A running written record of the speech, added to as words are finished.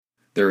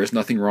There is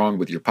nothing wrong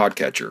with your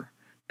podcatcher.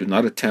 Do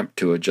not attempt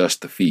to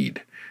adjust the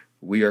feed.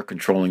 We are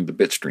controlling the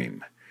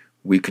bitstream.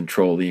 We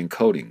control the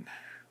encoding.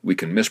 We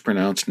can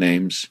mispronounce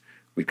names.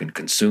 We can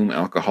consume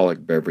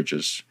alcoholic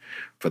beverages.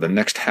 For the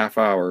next half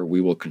hour,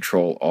 we will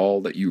control all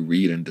that you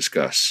read and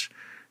discuss.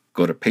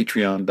 Go to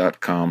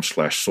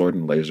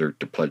patreon.com/swordandlaser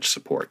to pledge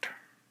support.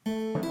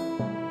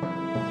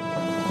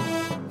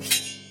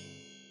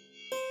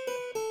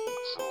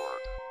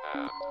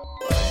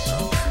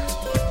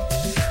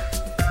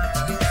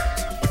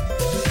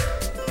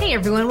 Hey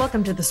everyone,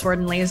 welcome to The Sword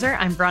and Laser.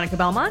 I'm Veronica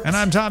Belmont. And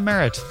I'm Tom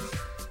Merritt.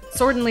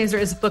 Sword and Laser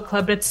is a book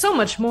club, but it's so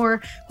much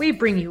more. We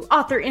bring you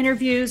author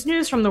interviews,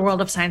 news from the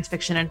world of science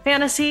fiction and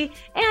fantasy,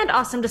 and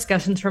awesome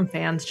discussions from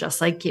fans just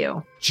like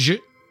you.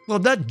 Well,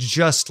 not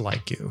just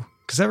like you,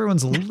 because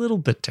everyone's a little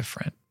bit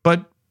different,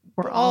 but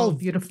we're all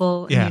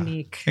beautiful and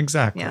unique.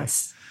 Exactly.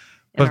 Yes.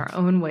 In our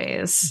own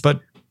ways. But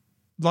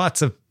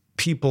lots of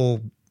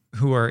people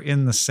who are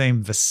in the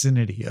same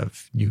vicinity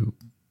of you.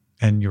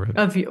 And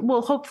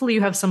well, hopefully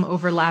you have some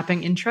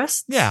overlapping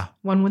interests. Yeah.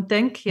 One would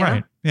think. Yeah.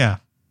 Right. Yeah.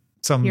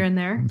 Some here and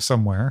there.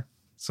 Somewhere.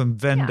 Some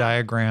Venn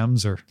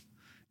diagrams are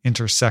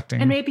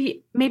intersecting. And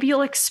maybe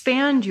you'll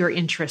expand your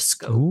interest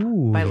scope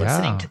by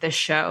listening to this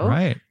show.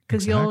 Right.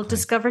 Because you'll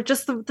discover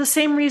just the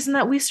same reason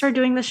that we started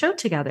doing the show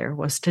together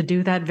was to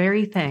do that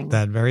very thing.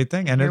 That very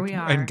thing. And here we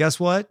are. And guess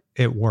what?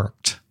 It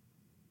worked.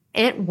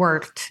 It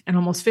worked. And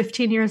almost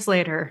 15 years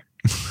later,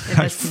 it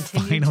has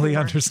continued finally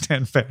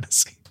understand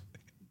fantasy.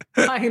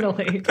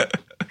 Finally. I think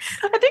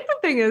the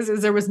thing is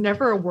there was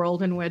never a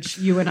world in which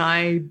you and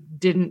I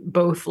didn't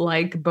both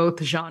like both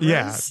genres.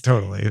 Yeah,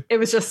 totally. It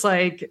was just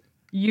like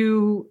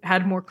you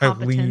had more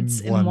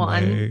competence in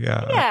one.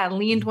 Way,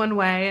 leaned one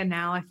way. And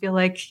now I feel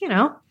like,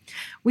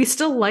 we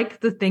still like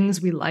the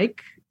things we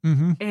like.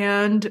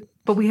 Mm-hmm.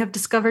 But we have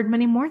discovered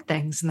many more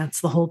things. And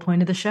that's the whole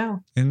point of the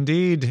show.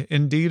 Indeed.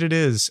 Indeed it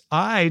is.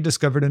 I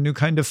discovered a new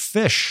kind of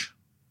fish.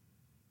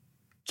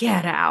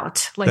 Get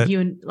out. That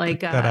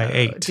I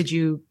ate. Did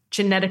you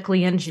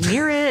genetically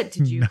engineer it?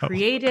 Did you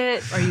create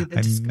it? Are you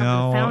the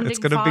founding it's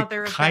going to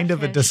father be of kind that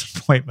of a fish?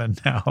 disappointment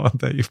now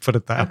that you put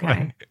it that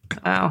way.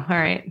 Oh, all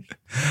right.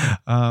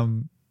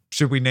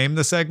 Should we name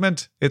the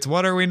segment? It's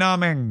What Are We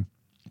Nomming?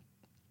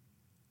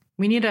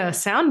 We need a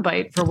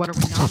soundbite for What Are We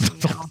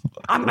Nomming now.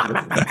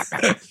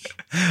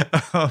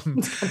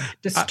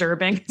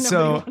 Disturbing.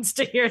 Nobody wants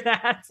to hear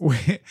that.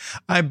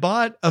 I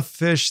bought a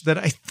fish that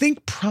I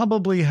think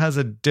probably has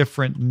a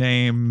different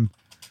name,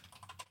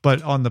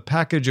 but on the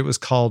package it was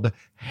called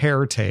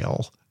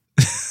Hairtail.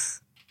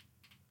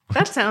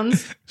 That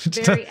sounds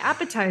very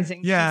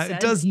appetizing. Yeah, it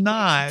does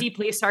not.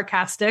 Deeply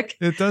sarcastic.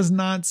 It does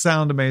not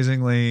sound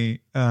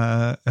amazingly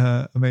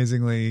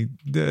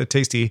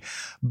tasty,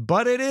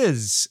 but it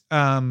is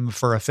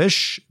for a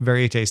fish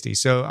very tasty.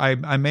 So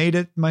I made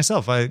it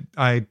myself.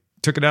 I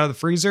took it out of the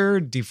freezer,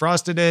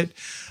 defrosted it,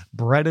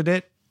 breaded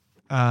it,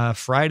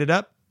 fried it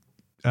up,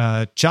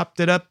 chopped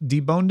it up,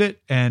 deboned it,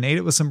 and ate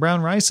it with some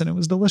brown rice, and it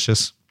was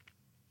delicious.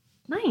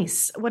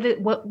 Nice.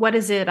 What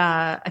is it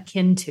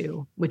akin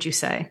to, would you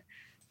say?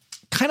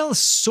 Kind of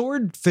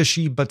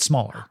swordfishy, but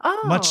smaller.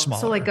 Oh, much smaller.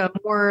 So like a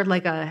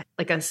meatier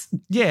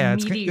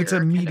it's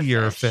a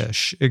meatier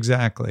fish.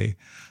 Exactly.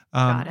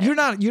 You're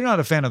not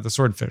a fan of the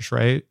swordfish,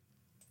 right?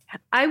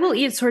 I will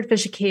eat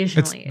swordfish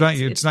occasionally.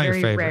 It's not your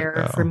very favorite, rare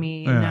though. for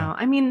me. Yeah. No,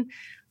 I mean,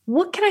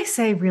 what can I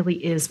say really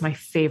is my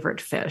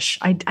favorite fish?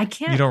 I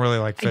can't. You don't really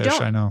like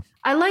fish, I know.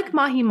 I like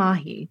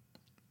mahi-mahi.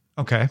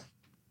 Okay.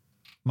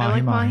 I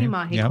like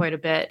mahi-mahi quite a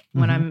bit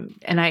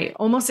and I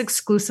almost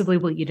exclusively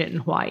will eat it in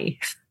Hawaii.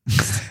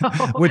 So,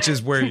 which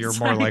is where you're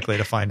more likely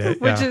to find it.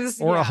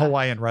 Or a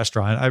Hawaiian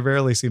restaurant. I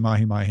rarely see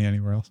mahi-mahi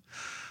anywhere else.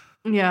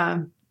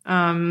 Yeah.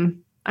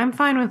 I'm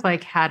fine with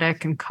like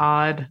haddock and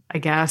cod, I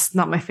guess.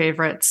 Not my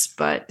favorites,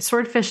 but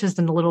swordfish is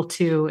a little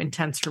too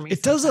intense for me.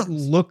 It doesn't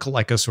look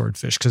like a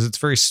swordfish because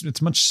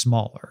it's much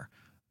smaller.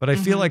 But I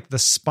feel like the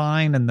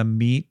spine and the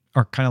meat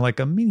are kind of like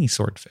a mini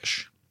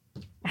swordfish.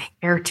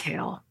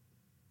 Hairtail.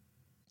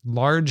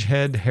 Large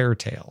head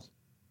hairtail.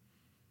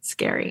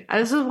 Scary.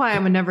 This is why I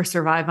would never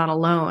survive on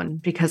alone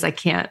because I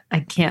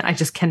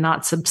just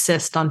cannot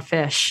subsist on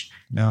fish.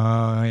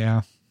 No,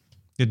 yeah.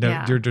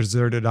 Your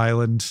deserted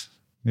island.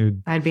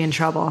 I'd be in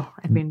trouble.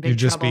 I'd be in big trouble. You'd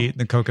just be eating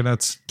the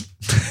coconuts.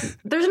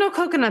 There's no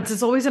coconuts.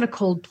 It's always in a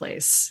cold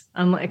place.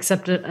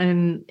 Except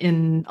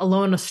in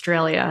Alone,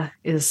 Australia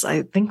is,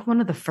 I think, one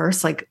of the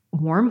first like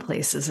warm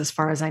places as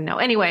far as I know.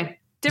 Anyway,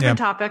 different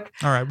topic.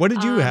 All right. What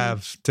did you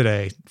have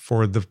today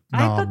for the noms? I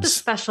thought the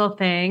special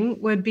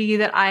thing would be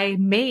that I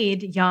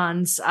made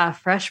Jan's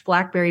fresh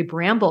blackberry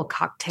bramble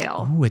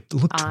cocktail. Oh, it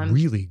looked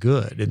really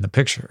good in the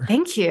picture.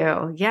 Thank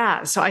you.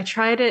 Yeah. So I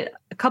tried it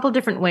a couple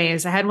different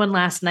ways. I had one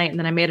last night and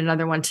then I made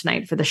another one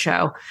tonight for the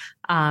show.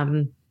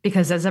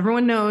 Because as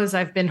everyone knows,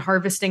 I've been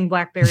harvesting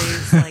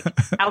blackberries like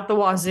out the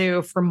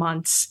wazoo for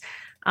months.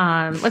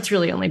 It's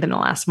really only been the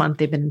last month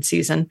they've been in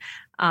season.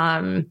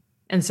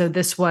 And so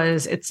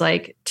it's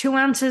like 2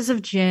 ounces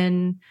of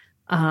gin,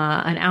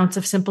 an ounce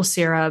of simple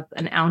syrup,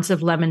 an ounce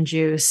of lemon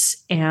juice,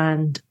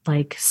 and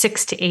like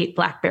 6 to 8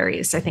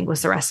 blackberries, I think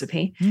was the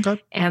recipe.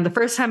 Okay. And the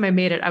first time I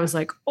made it, I was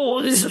like,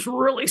 oh, this is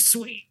really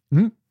sweet.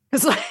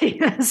 It's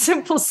like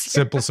simple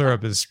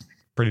syrup is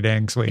pretty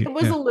dang sweet. It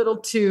was a little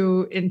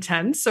too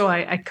intense, so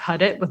I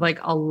cut it with like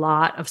a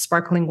lot of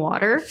sparkling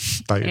water.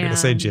 Thought you were going to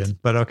say gin,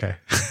 but okay.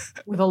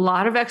 With a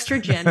lot of extra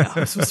gin, no,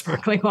 this was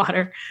sparkling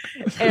water,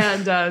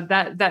 and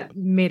that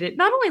made it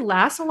not only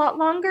last a lot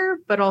longer,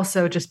 but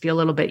also just be a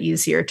little bit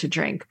easier to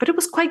drink. But it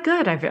was quite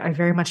good. I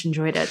very much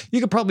enjoyed it. You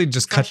could probably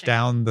just cut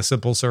down the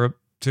simple syrup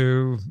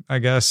too, I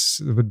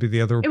guess it would be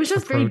the other. It was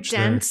just very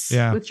dense,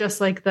 with just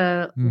like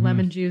the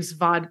lemon juice,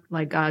 vodka,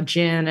 like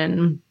gin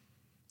and.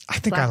 I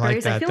think I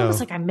like that. I feel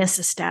almost like I miss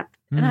a step.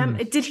 And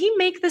did he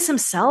make this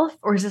himself,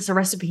 or is this a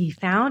recipe he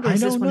found, or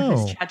is this one of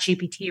his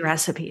ChatGPT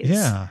recipes?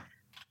 Yeah,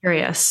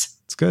 curious.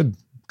 It's good.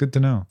 Good to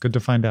know. Good to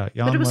find out.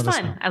 But it was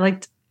fun. I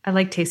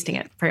liked tasting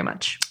it very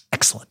much.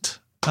 Excellent.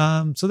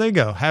 So there you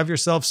go. Have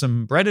yourself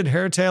some breaded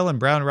hairtail and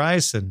brown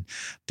rice, and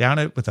down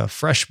it with a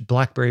fresh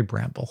blackberry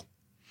bramble.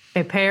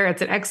 They pair.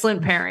 It's an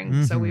excellent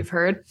pairing. So we've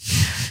heard.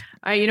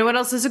 You know what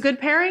else is a good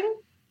pairing?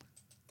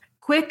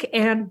 Quick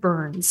and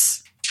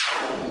Burns.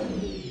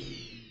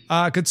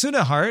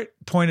 Katsuna Hart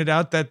pointed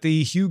out that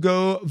the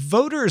Hugo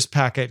voters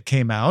packet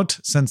came out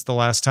since the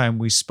last time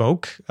we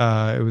spoke.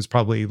 It was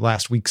probably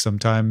last week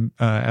sometime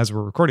as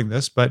we're recording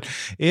this. But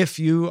if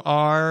you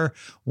are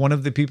one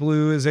of the people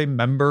who is a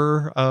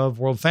member of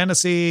World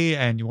Fantasy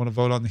and you want to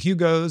vote on the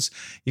Hugos,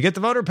 you get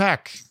the voter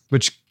pack,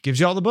 which gives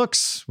you all the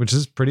books, which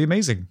is pretty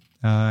amazing.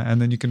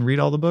 And then you can read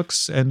all the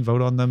books and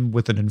vote on them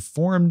with an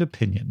informed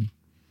opinion.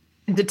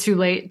 Is it too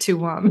late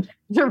to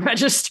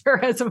register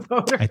as a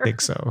voter? I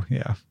think so,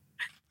 yeah.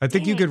 I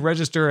think you could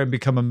register and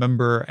become a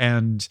member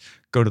and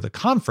go to the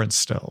conference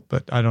still,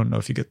 but I don't know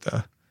if you get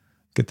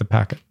the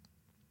packet.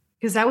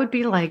 Because that would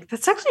be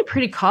that's actually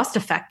pretty cost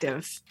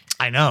effective.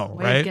 I know,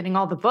 way right? Of getting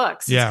all the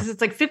books. Yeah. Because it's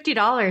like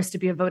 $50 to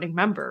be a voting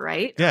member,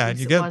 right? Yeah, and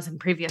you get was in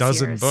previous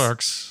dozen years.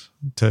 books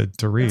to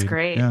read. That's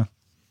great. Yeah.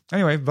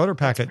 Anyway, voter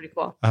packet. That's pretty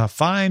cool.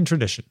 Fine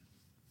tradition.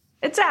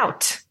 It's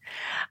out.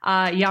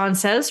 Jan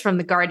says from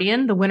The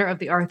Guardian, the winner of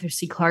the Arthur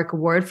C. Clarke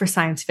Award for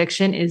Science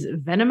Fiction is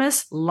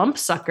Venomous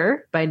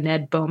Lumpsucker by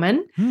Ned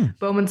Bowman.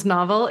 Bowman's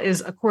novel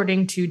is,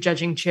 according to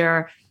judging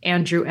chair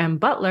Andrew M.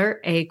 Butler,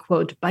 a,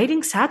 quote,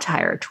 biting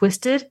satire,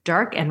 twisted,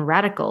 dark, and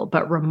radical,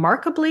 but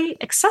remarkably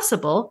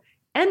accessible,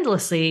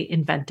 endlessly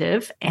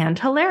inventive, and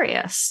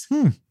hilarious.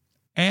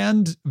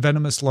 And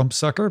Venomous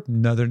Lumpsucker,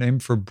 another name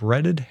for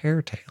breaded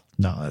hairtail.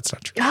 No, that's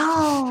not true.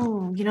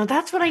 Oh,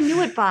 that's what I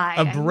knew it by.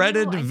 A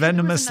breaded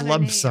venomous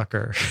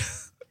lumpsucker.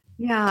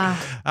 Yeah.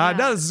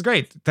 No, this is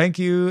great. Thank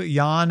you,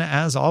 Jan,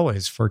 as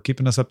always, for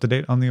keeping us up to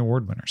date on the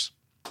award winners.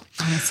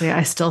 Honestly,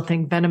 I still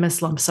think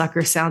Venomous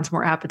Lumpsucker sounds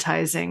more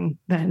appetizing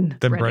than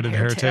breaded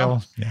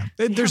hairtail. Yeah.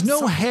 There's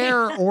no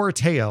hair or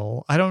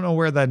tail. I don't know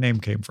where that name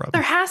came from.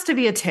 There has to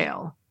be a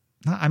tail.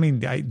 I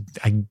mean, I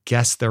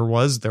guess there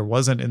was. There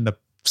wasn't in the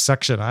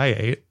section I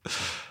ate.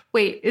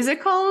 Wait, is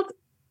it called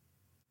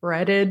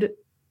breaded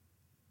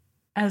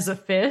as a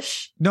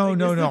fish? No.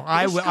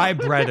 I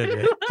breaded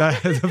it.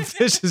 The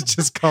fish is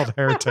just called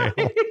hairtail.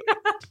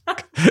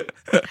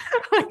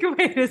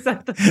 Wait, is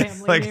that the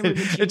family name?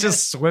 It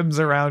just swims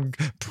around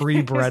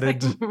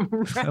pre-breaded.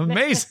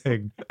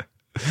 Amazing.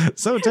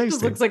 So tasty. It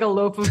just looks like a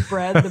loaf of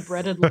bread, the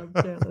breaded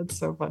lumptail. That's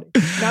so funny.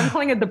 Now I'm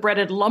calling it the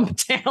breaded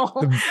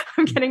lumptail.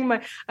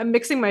 I'm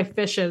mixing my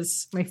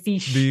fishes, my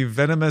fish. The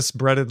venomous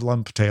breaded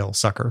lumptail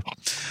sucker.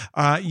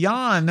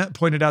 Jan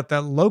pointed out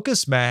that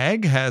Locus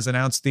Mag has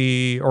announced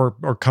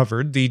or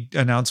covered the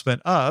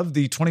announcement of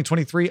the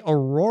 2023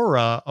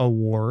 Aurora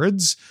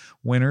Awards.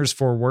 Winners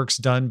for works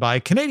done by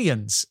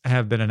Canadians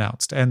have been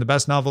announced. And the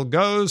best novel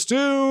goes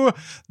to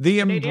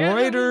The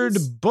Embroidered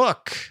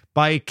Book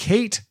by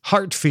Kate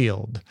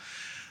Hartfield.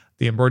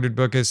 The Embroidered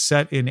Book is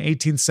set in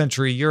 18th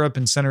century Europe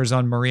and centers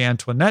on Marie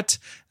Antoinette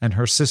and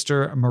her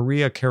sister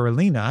Maria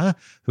Carolina,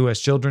 who as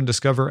children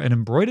discover an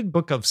embroidered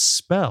book of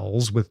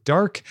spells with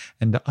dark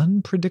and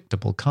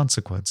unpredictable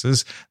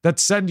consequences that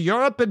send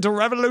Europe into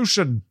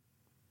revolution.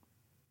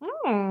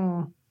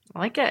 I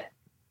like it.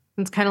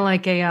 It's kind of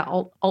like a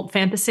alt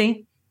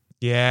fantasy.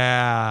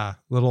 Yeah,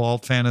 little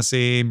alt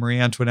fantasy. Marie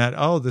Antoinette.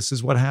 Oh, this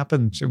is what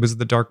happened. It was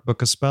the Dark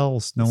Book of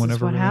Spells. No one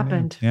ever what really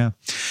happened. Knew. Yeah,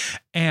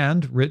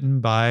 and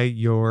written by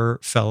your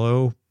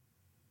fellow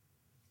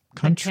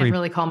country. I can't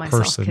really call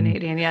myself person.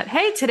 Canadian yet.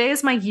 Hey, today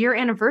is my year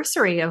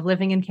anniversary of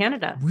living in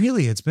Canada.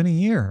 Really, it's been a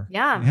year.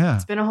 Yeah,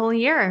 it's been a whole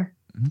year.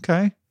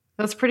 Okay,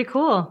 that's pretty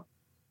cool.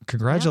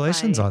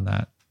 Congratulations on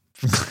that.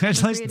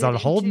 Congratulations on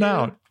holding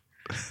out.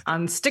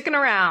 I'm sticking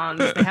around.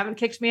 They haven't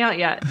kicked me out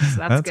yet. So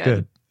that's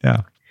good.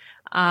 Yeah.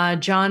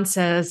 John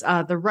says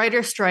the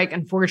writer's strike,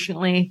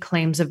 unfortunately,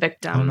 claims a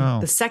victim. Oh, no.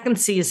 The second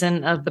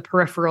season of The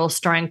Peripheral,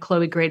 starring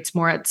Chloe Grace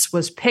Moretz,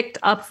 was picked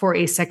up for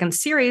a second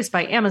series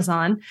by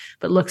Amazon,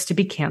 but looks to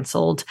be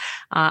canceled.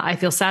 I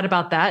feel sad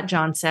about that,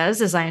 John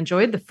says, as I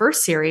enjoyed the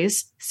first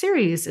series.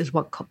 Series is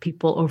what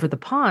people over the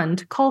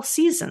pond call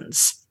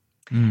seasons.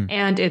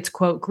 and its,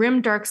 quote,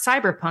 grim, dark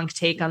cyberpunk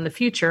take on the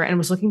future, and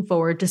was looking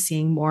forward to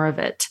seeing more of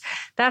it.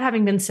 That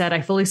having been said,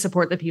 I fully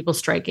support the people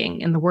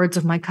striking. In the words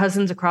of my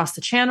cousins across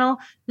the channel,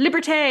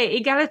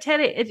 liberté,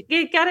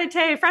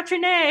 égalité,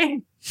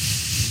 fraternité.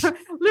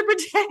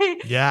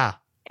 Liberté. Yeah.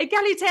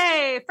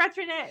 Égalité,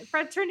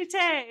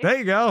 fraternité. There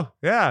you go.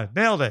 Yeah,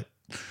 nailed it.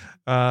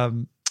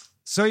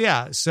 So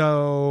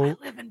I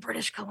live in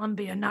British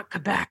Columbia, not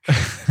Quebec.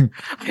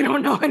 I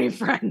don't know any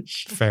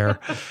French. Fair.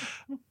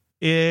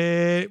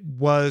 It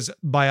was,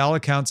 by all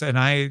accounts, and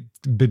I've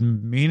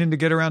been meaning to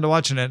get around to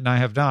watching it, and I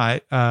have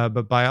not,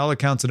 but by all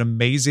accounts, an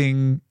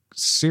amazing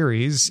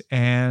series.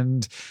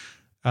 And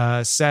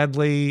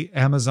sadly,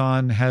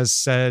 Amazon has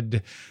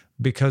said,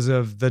 because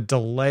of the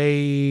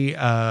delay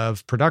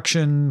of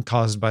production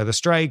caused by the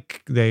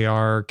strike, they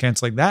are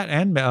canceling that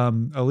and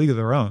A League of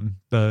Their Own.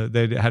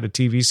 They had a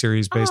TV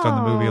series based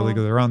on the movie A League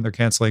of Their Own. They're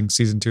canceling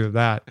season 2 of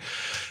that.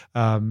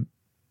 I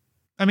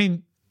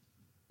mean,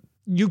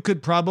 you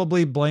could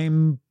probably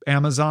blame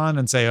Amazon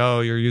and say, oh,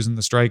 you're using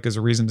the strike as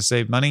a reason to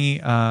save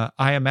money.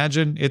 I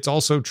imagine it's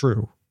also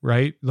true,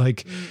 right?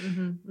 Like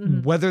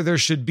whether there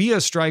should be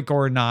a strike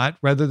or not,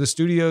 whether the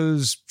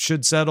studios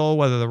should settle,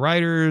 whether the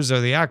writers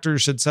or the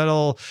actors should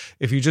settle,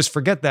 if you just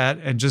forget that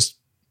and just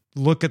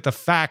look at the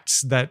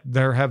facts that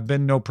there have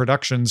been no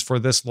productions for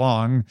this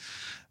long,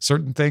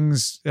 certain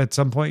things at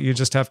some point you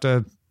just have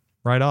to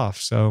write off.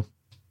 So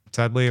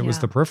sadly, it was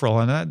The Peripheral.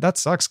 And that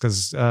sucks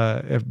because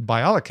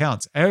by all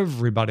accounts,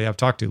 everybody I've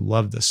talked to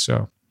loved this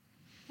show.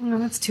 Oh,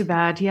 that's too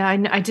bad. Yeah,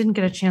 I didn't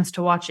get a chance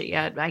to watch it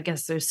yet. I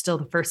guess there's still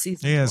the first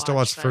season. Yeah, still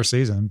watch the first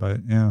season, but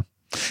yeah.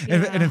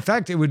 And in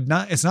fact,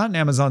 it's not in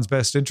Amazon's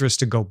best interest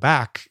to go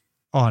back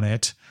on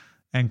it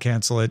and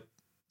cancel it,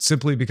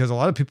 simply because a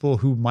lot of people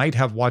who might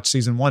have watched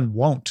season 1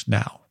 won't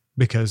now,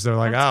 because they're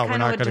like, we're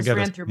not going to get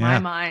it. Ran through my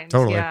mind.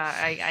 Totally. Yeah,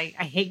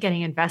 I hate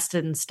getting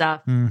invested in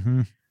stuff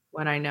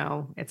when I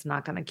know it's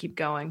not going to keep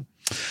going.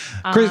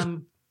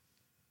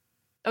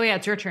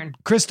 It's your turn.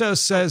 Christos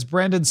says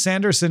Brandon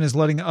Sanderson is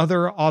letting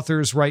other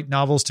authors write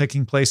novels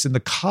taking place in the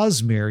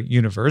Cosmere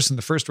universe, and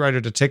the first writer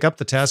to take up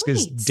the task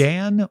is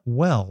Dan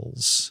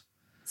Wells.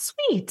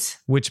 Sweet.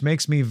 Which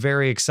makes me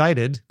very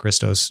excited,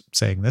 Christos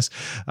saying this,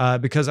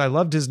 because I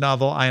loved his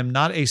novel, I Am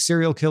Not a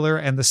Serial Killer,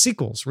 and the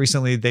sequels.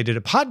 Recently, they did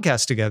a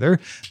podcast together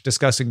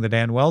discussing the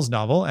Dan Wells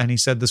novel, and he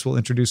said this will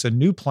introduce a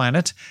new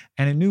planet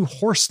and a new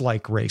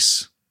horse-like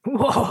race.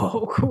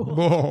 Whoa, cool.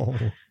 Whoa.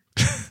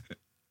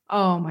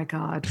 Oh my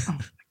God. Oh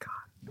my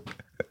God.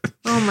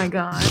 Oh my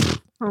God.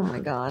 Oh my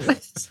God.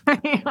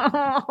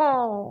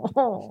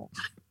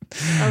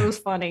 That was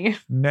funny.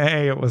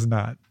 Nay, it was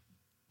not.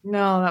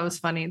 No, that was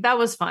funny. That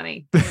was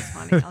funny.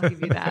 I'll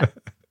give you that.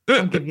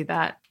 I'll give you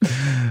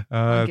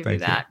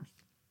that.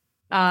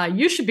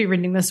 You should be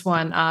reading this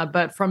one,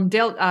 but from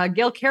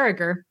Gail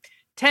Carriger,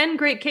 10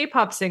 great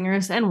K-pop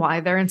singers and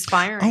why they're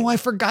inspiring. Oh, I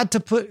forgot to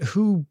put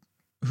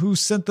who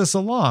sent this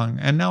along,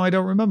 and now I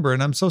don't remember,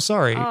 and I'm so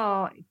sorry.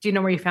 Oh, do you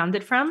know where you found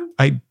it from?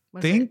 I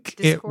think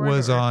it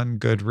was on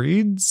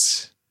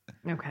Goodreads.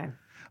 Okay.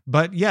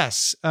 But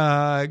yes,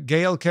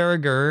 Gail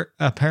Carriger,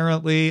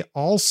 apparently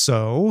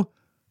also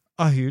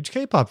a huge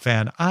K-pop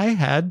fan. I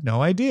had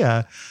no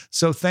idea.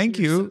 So thank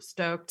you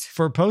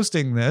for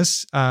posting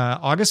this.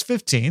 August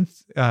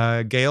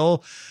 15th,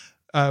 Gail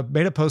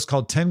made a post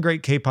called 10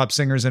 Great K-Pop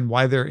Singers and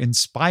Why They're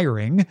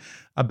Inspiring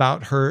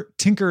about her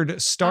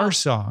Tinkered Star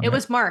song. It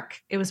was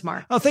Mark.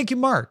 Oh, thank you,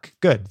 Mark.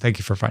 Good. Thank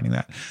you for finding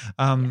that.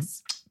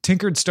 Yes.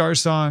 Tinkered Star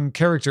song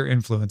character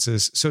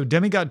influences. So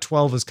Demigod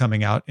 12 is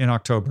coming out in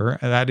October.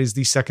 And that is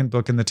the second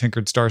book in the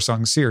Tinkered Star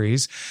song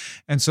series.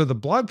 And so the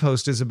blog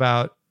post is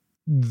about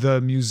the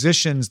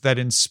musicians that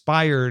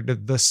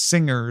inspired the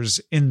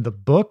singers in the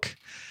book.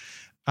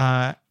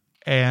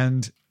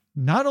 And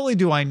not only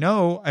do I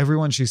know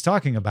everyone she's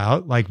talking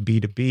about, like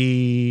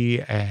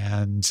B2B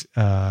and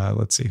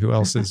let's see who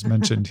else is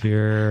mentioned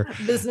here.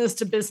 Business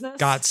to Business.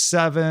 Got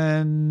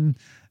Seven,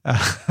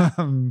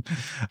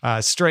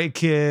 Stray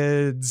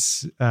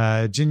Kids,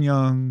 Jin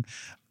Young.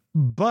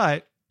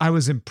 But I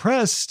was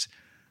impressed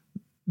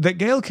that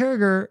Gail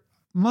Carriger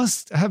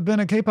must have been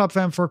a K-pop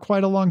fan for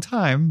quite a long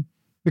time,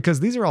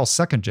 because these are all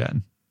second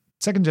gen,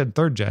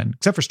 third gen,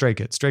 except for Stray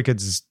Kids. Stray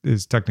Kids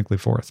is technically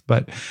fourth,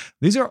 but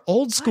these are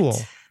old school.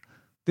 What?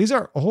 These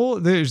are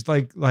old. There's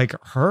like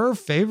her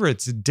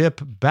favorites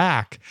dip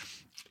back.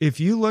 If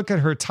you look at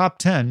her top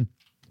 10,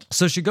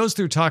 so she goes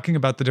through talking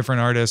about the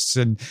different artists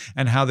and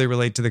how they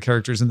relate to the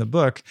characters in the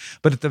book.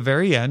 But at the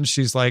very end,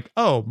 she's like,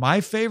 oh, my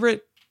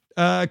favorite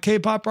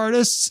K-pop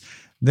artists.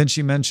 Then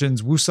she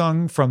mentions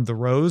Woo-sung from The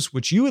Rose,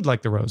 which you would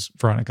like The Rose,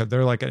 Veronica.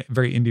 They're like a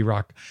very indie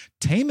rock.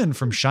 Taemin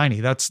from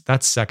SHINee,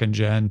 that's second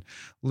gen.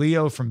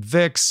 Leo from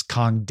VIX.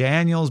 Kong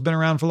Daniel's been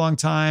around for a long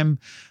time.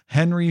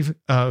 Henry,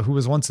 who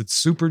was once at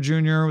Super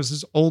Junior, was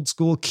his old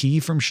school. Key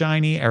from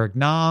SHINee. Eric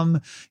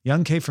Nam.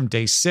 Young K from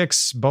Day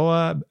 6.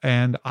 Boa.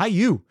 And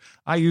IU.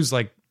 IU's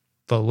like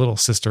the little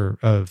sister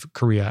of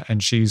Korea,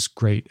 and she's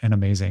great and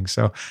amazing.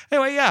 So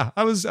anyway, yeah,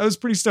 I was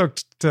pretty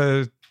stoked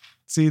to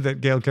see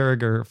that Gail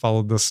Carriger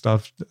followed this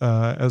stuff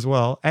as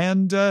well.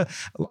 And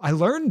I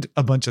learned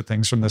a bunch of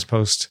things from this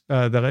post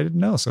that I didn't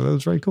know. So that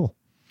was very cool.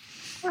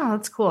 Oh,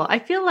 that's cool. I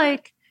feel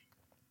like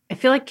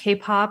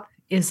K-pop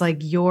is like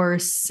your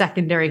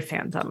secondary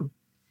fandom.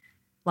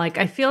 Like,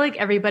 I feel like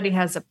everybody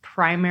has a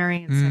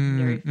primary and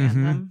secondary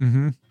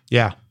fandom.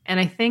 Yeah. And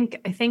I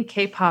think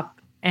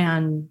K-pop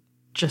and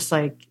just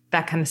like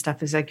that kind of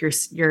stuff is like what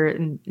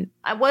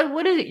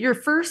is it? Your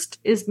first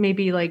is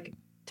maybe like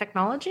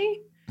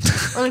technology,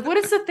 or like what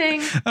is the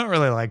thing? I don't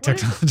really like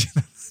technology.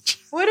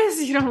 What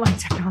is you don't like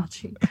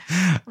technology?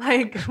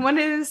 Like what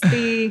is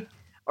the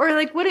or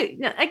like what?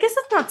 I guess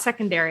it's not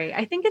secondary.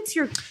 I think it's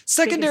your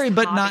secondary,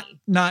 but hobby.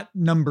 not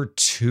number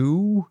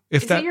two.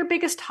 If is that your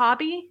biggest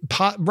hobby?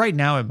 Right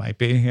now, it might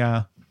be.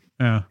 Yeah.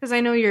 Because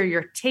I know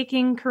you're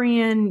taking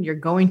Korean. You're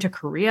going to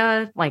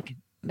Korea like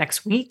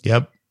next week.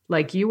 Yep.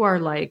 Like you're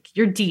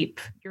deep.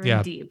 You're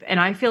in deep. And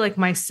I feel like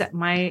my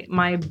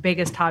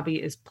biggest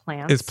hobby is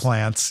plants. It's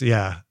plants.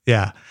 Yeah.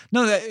 Yeah.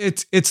 No,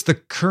 it's the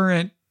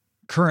current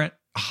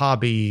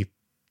hobby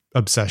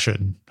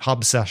obsession.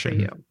 For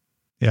you.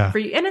 Yeah. For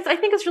you. And I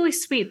think it's really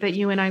sweet that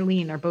you and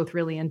Eileen are both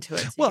really into it.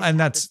 So well, and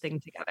that's this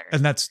thing together.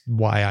 And that's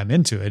why I'm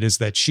into it, is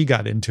that she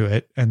got into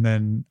it. And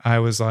then I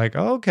was like,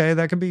 oh, okay,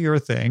 that could be your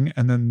thing.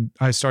 And then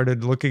I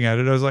started looking at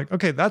it. I was like,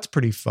 okay, that's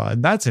pretty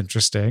fun. That's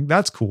interesting.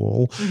 That's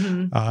cool.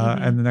 And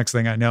the next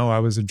thing I know, I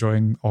was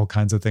enjoying all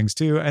kinds of things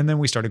too. And then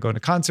we started going to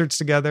concerts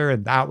together,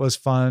 and that was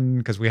fun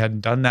because we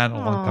hadn't done that in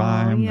a long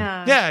time.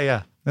 Yeah.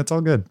 Yeah. That's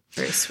all good.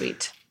 Very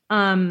sweet.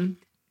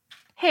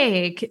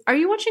 Hey, are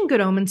you watching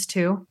Good Omens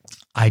too?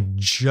 I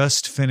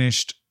just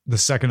finished the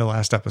second to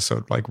last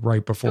episode, like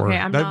right before.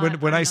 Okay,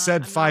 when I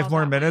said 5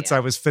 more minutes,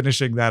 I was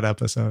finishing that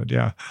episode.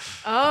 Yeah.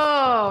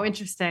 Oh,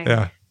 interesting.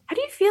 Yeah. How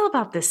do you feel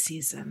about this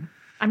season?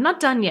 I'm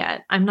not done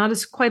yet. I'm not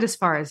quite as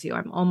far as you.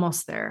 I'm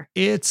almost there.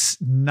 It's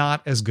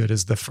not as good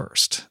as the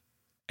first.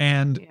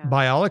 And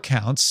by all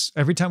accounts,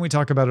 every time we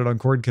talk about it on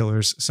Cord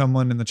Killers,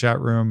 someone in the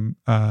chat room,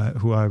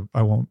 who I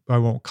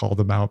won't call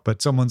them out,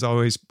 but someone's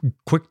always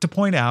quick to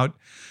point out,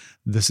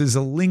 this is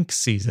a Link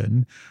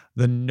season.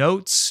 The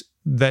notes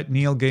that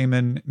Neil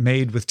Gaiman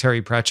made with Terry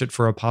Pratchett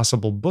for a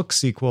possible book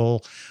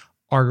sequel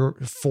are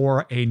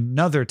for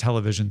another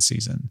television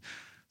season.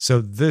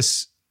 So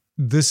this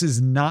is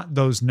not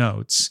those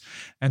notes.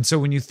 And so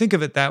when you think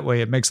of it that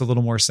way, it makes a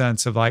little more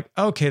sense of like,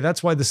 okay,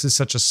 that's why this is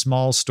such a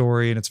small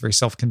story and it's very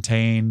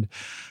self-contained.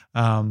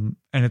 And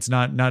it's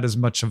not as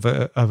much of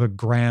a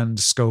grand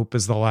scope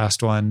as the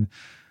last one.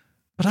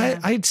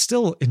 But I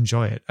still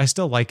enjoy it. I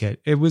still like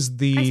it. I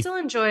still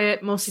enjoy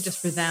it mostly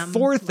just for them.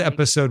 Fourth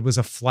episode was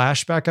a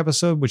flashback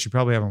episode, which you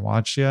probably haven't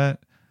watched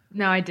yet.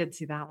 No, I did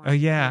see that one. Oh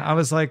yeah. I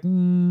was like,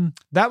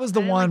 that was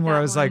the one where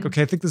I was like,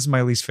 okay, I think this is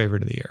my least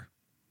favorite of the year.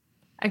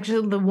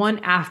 Actually, the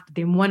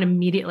one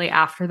immediately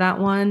after that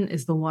one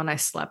is the one I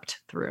slept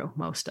through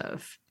most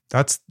of.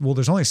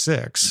 There's only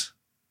 6.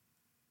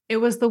 It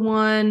was the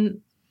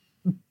one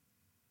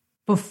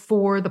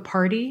before the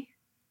party.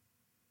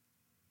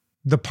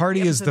 The party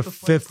is the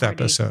 5th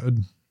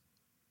episode.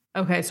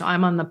 Okay, so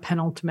I'm on the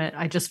penultimate.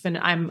 I just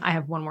finished. I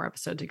have one more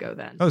episode to go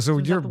then. Oh, so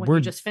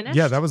you just finished?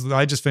 Yeah,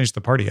 I just finished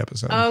the party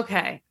episode.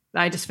 Okay,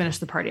 I just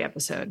finished the party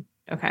episode.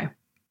 Okay.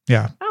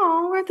 Yeah.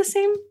 Oh, we're at the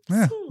same.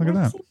 Yeah, look at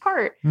that. Same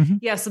part. Mm-hmm.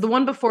 Yeah. So the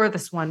one before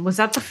this one it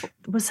wasn't the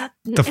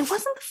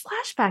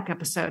flashback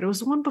episode. It was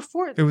the one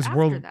before. It was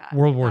World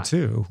War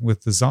II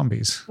with the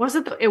zombies. Was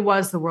it? It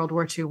was the World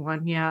War II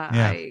one. Yeah.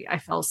 I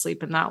fell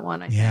asleep in that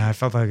one. I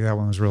felt like that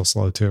one was real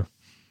slow too.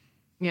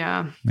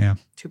 Yeah. Yeah.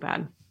 Too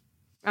bad.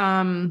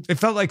 It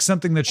felt like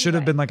something that should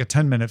have been like a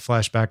 10-minute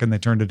flashback, and they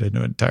turned it into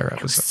an entire episode.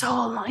 It was so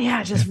long. Yeah,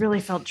 it just really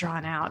felt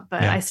drawn out,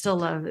 but I still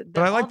love it.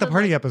 But I like the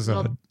party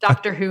episode.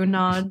 Doctor Who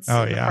nods.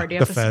 Oh the yeah, party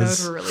the episode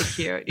fez were really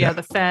cute. Yeah,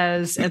 the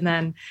fez, and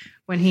then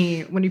when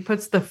he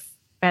puts the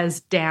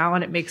fez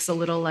down, it makes a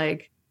little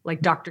like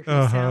Doctor Who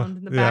sound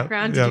in the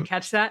background. Did you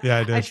catch that? Yeah,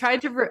 I did.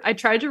 I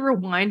tried to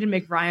rewind and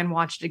make Ryan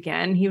watch it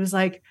again. He was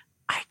like,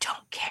 "I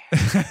don't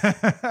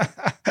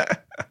care."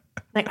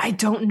 Like, I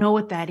don't know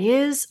what that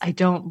is. I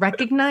don't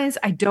recognize.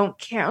 I don't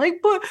care.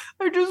 Like, but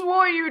I just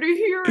want you to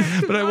hear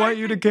it. But I want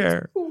you to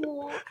care.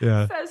 Cool.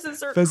 Yeah.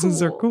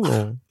 Fezzes are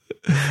cool.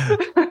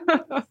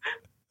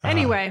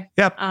 Anyway.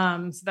 Yep.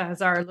 So that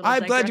is our little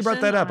I'm glad you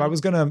brought that up. I was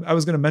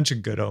gonna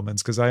mention Good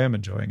Omens because I am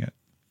enjoying it.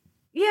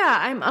 Yeah,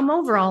 I'm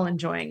overall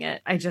enjoying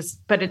it.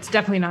 But it's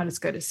definitely not as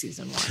good as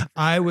season 1.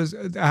 I was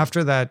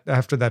after that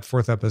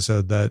 4th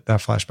episode, that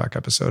flashback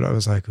episode, I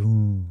was like,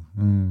 ooh.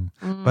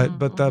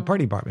 But the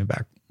party brought me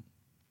back.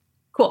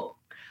 Cool.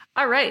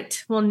 All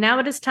right. Well, now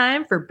it is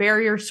time for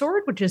Barrier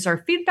Sword, which is our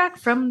feedback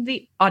from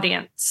the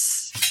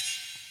audience.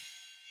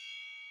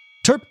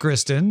 Terp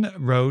Griston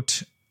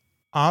wrote,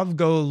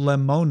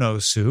 Avgolemono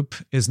soup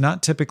is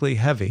not typically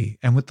heavy,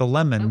 and with the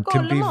lemon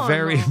can be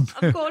very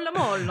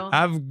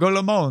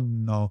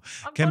Avgolemono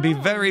can be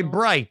very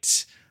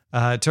bright.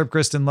 Terp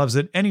Griston loves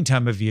it any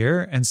time of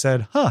year and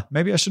said,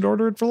 maybe I should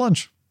order it for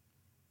lunch.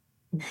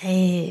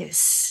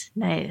 Nice.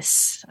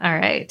 Nice. All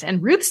right.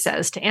 And Ruth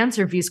says, to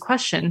answer V's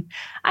question,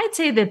 I'd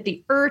say that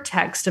the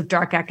text of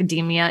Dark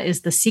Academia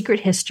is The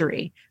Secret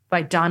History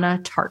by Donna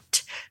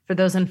Tartt. For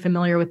those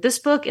unfamiliar with this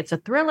book, it's a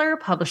thriller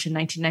published in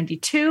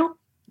 1992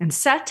 and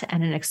set at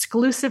an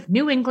exclusive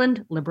New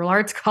England liberal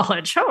arts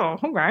college. Oh,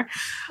 okay.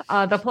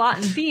 The plot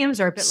and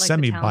themes are a bit like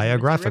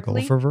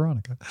semi-biographical for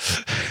Veronica.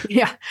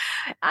 Yeah.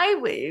 I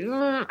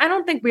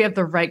don't think we have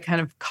the right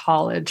kind of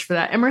college for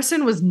that.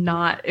 Emerson was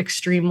not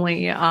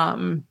extremely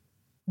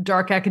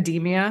dark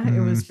academia. It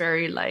was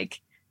very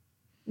like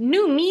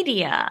new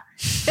media,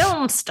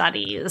 film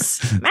studies,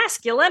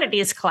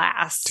 masculinities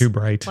class. Too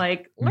bright.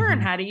 Like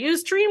learn how to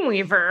use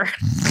Dreamweaver.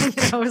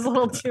 It was a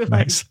little too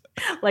nice.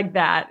 like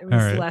that. It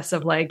was less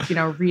of like,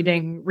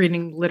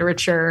 reading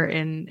literature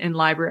in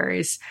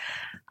libraries.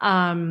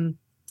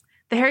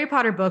 The Harry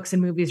Potter books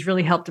and movies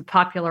really helped to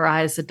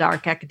popularize the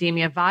dark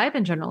academia vibe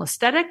and general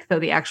aesthetic, though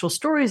the actual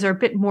stories are a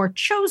bit more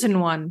chosen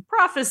one,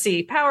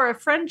 prophecy, power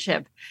of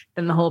friendship,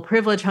 than the whole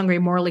privilege-hungry,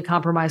 morally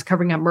compromised,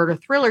 covering up murder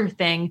thriller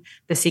thing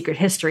The Secret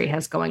History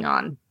has going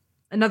on.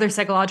 Another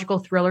psychological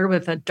thriller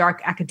with a dark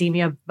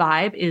academia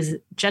vibe is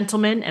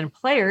Gentlemen and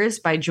Players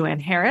by Joanne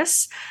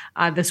Harris.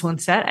 This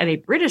one's set at a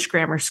British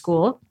grammar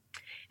school.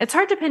 It's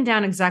hard to pin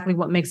down exactly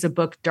what makes a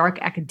book dark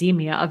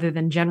academia other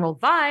than general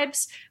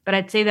vibes, but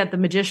I'd say that The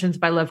Magicians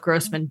by Lev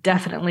Grossman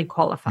definitely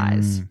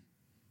qualifies.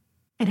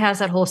 It has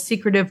that whole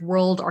secretive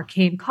world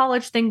arcane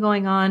college thing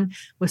going on,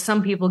 with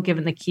some people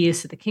given the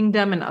keys to the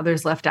kingdom and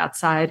others left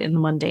outside in the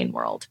mundane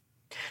world.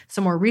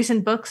 Some more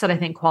recent books that I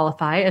think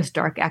qualify as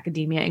dark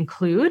academia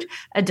include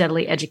A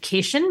Deadly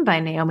Education by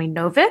Naomi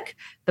Novik,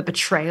 The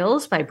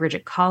Betrayals by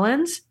Bridget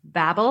Collins,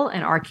 Babel,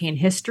 An Arcane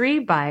History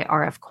by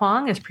R.F.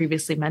 Kuang, as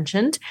previously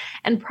mentioned,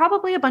 and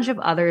probably a bunch of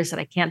others that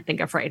I can't think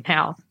of right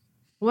now.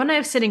 One I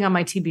have sitting on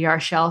my TBR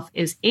shelf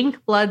is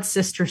Ink Blood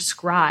Sister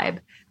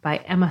Scribe by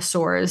Emma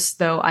Soares,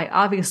 though I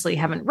obviously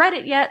haven't read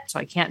it yet, so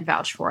I can't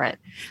vouch for it.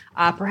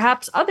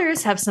 Perhaps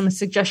others have some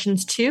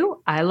suggestions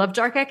too. I love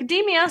dark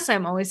academia, so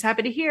I'm always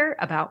happy to hear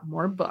about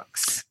more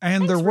books.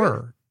 And there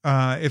were.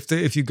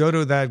 If you go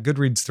to that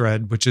Goodreads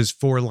thread, which is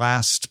for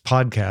last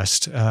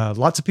podcast,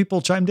 lots of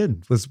people chimed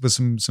in with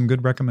some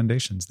good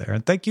recommendations there.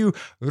 And thank you,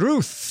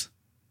 Ruth.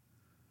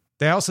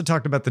 They also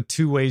talked about the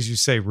 2 ways you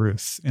say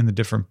Ruth in the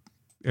different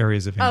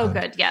areas of England.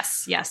 Oh, good.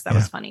 Yes. That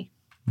was funny.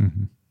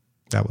 Mm-hmm.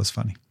 That was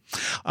funny.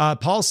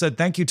 Paul said,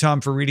 thank you,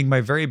 Tom, for reading my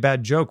very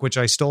bad joke, which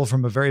I stole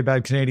from a very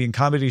bad Canadian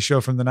comedy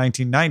show from the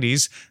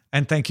 1990s.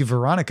 And thank you,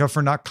 Veronica,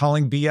 for not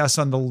calling BS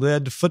on the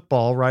lead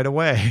football right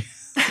away.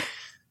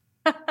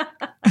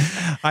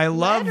 I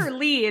love lead or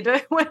lead.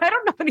 I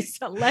don't know what he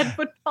said. Lead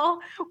football.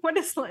 What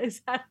is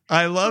that?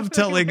 I love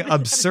telling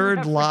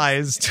absurd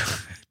lies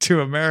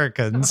to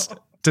Americans.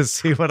 To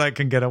see what I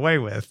can get away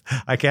with.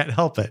 I can't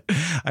help it.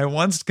 I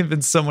once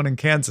convinced someone in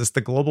Kansas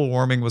that global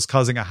warming was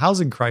causing a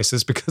housing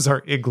crisis because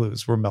our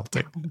igloos were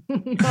melting.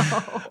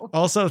 No.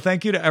 Also,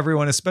 thank you to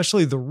everyone,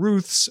 especially the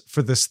Ruths,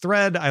 for this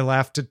thread. I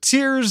laughed to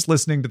tears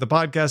listening to the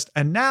podcast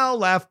and now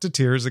laugh to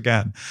tears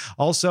again.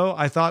 Also,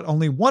 I thought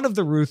only one of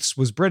the Ruths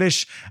was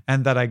British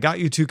and that I got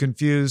you two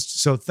confused.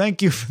 So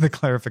thank you for the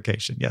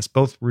clarification. Yes,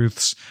 both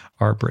Ruths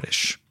are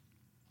British.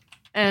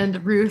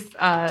 And Ruth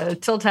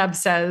Tiltab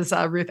says,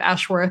 Ruth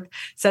Ashworth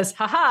says,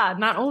 haha,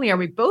 not only are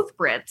we both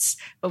Brits,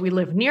 but we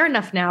live near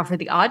enough now for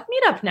the odd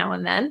meetup now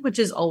and then, which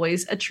is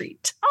always a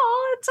treat.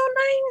 Oh, it's so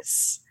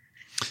nice.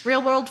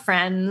 Real world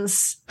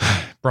friends.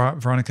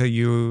 Veronica,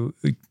 you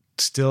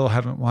still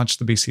haven't watched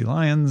the BC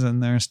Lions,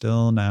 and they're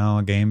still now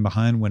a game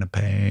behind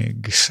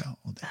Winnipeg. So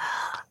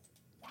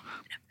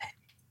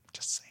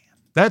just saying.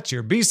 That's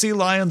your BC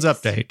Lions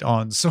update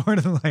on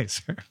Sword and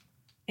Laser.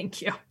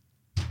 Thank you.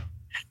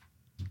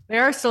 They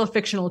are still a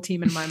fictional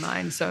team in my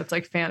mind, so it's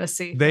like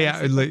fantasy. They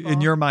are,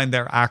 in your mind,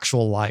 they're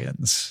actual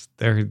lions.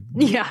 They're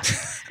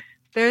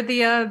they're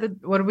the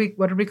what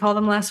did we call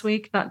them last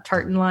week? Not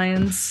tartan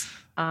lions.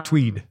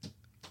 Tweed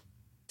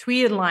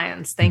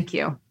lions. Thank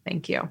you.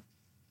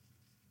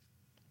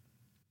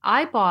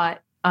 I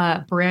bought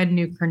a brand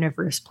new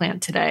carnivorous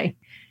plant today,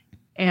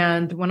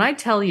 and when I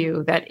tell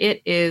you that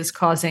it is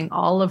causing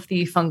all of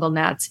the fungal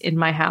gnats in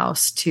my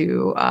house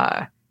to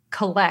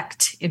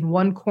collect in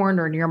one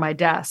corner near my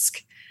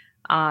desk.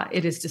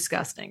 It is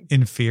disgusting.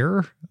 In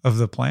fear of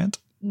the plant?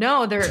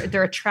 No,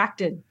 they're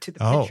attracted to the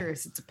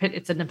pitchers.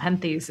 It's a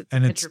Nepenthes.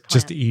 And it's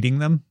just eating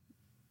them?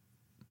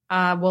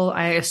 Well,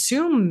 I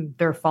assume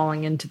they're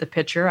falling into the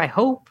pitcher. I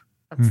hope.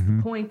 That's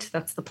the point.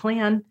 That's the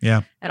plan.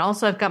 Yeah. And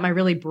also I've got my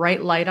really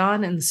bright light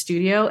on in the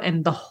studio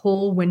and the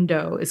whole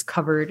window is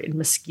covered in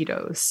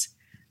mosquitoes.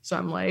 So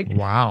I'm like,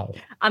 wow.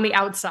 On the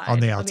outside.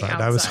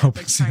 I was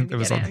hoping it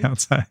was on the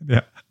outside.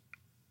 Yeah.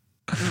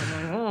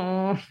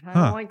 I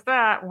don't like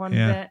that one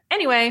bit.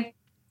 Anyway,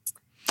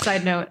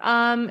 side note.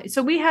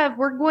 So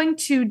we're going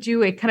to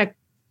do a kind of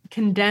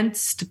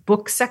condensed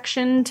book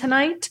section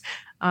tonight.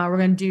 We're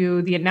going to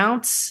do the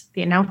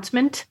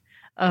announcement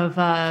of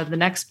the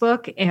next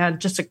book and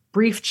just a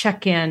brief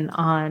check-in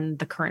on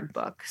the current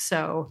book.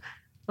 So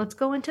let's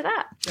go into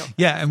that.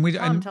 Yeah,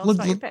 and tell us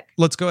about your pick.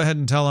 let's go ahead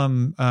and tell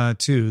them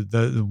too.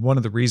 The one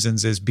of the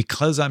reasons is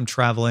because I'm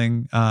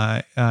traveling.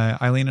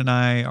 Eileen and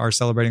I are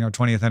celebrating our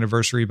 20th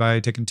anniversary by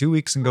taking 2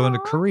 weeks and going to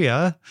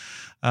Korea.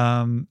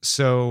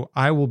 So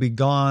I will be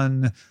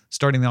gone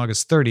starting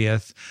August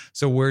 30th.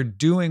 So we're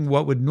doing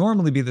what would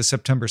normally be the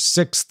September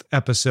 6th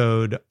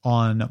episode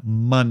on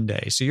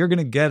Monday. So you're going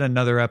to get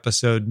another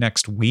episode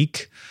next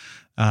week.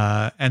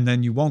 And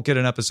then you won't get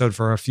an episode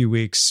for a few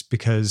weeks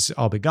because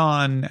I'll be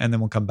gone and then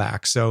we'll come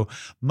back. So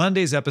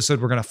Monday's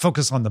episode, we're going to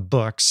focus on the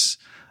books.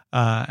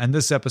 And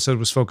this episode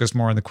was focused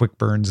more on the quick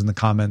burns and the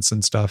comments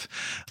and stuff.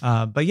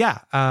 But yeah,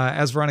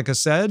 as Veronica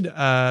said,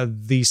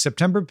 the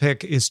September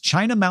pick is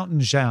China Mountain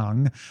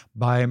Jiang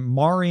by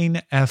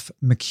Maureen F.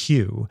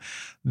 McHugh.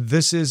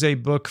 This is a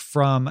book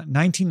from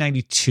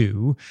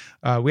 1992.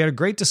 We had a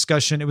great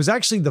discussion. It was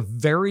actually the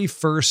very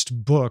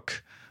first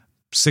book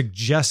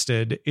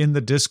suggested in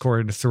the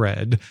Discord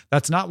thread.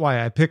 That's not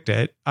why I picked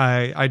it.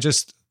 I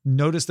just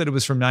noticed that it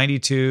was from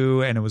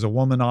 92 and it was a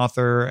woman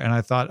author. And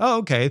I thought, oh,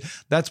 okay,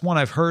 that's one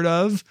I've heard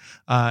of.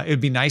 It'd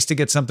be nice to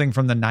get something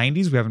from the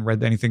 90s. We haven't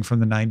read anything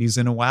from the 90s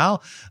in a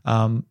while.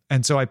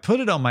 And so I put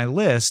it on my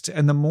list.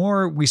 And the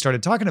more we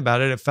started talking about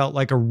it, it felt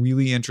like a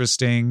really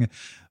interesting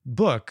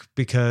book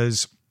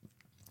because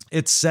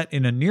it's set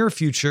in a near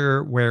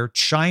future where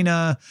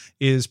China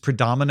is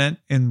predominant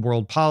in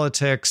world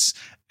politics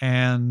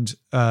and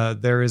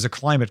there is a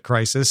climate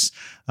crisis.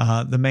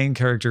 The main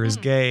character is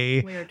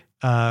gay. Weird.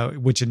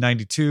 Which in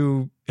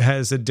 92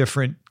 has a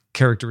different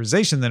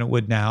characterization than it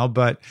would now,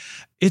 but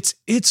it's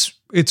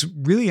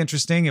really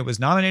interesting. It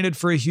was nominated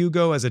for a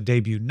Hugo as a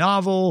debut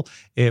novel.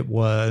 It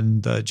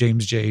won the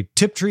James J.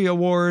 Tiptree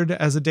Award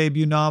as a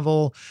debut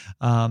novel.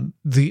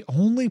 The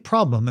only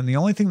problem and the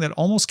only thing that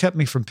almost kept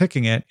me from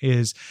picking it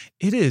is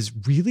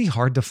really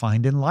hard to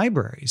find in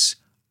libraries.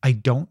 I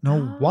don't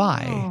know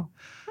why.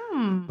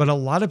 But a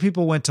lot of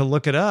people went to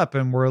look it up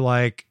and were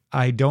like,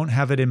 I don't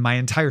have it in my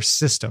entire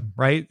system,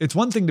 right? It's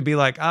one thing to be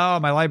like, oh,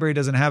 my library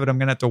doesn't have it. I'm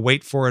going to have to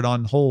wait for it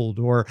on hold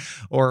or,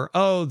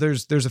 oh,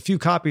 there's a few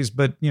copies,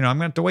 but I'm going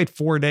to have to wait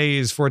 4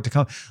 days for it to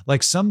come.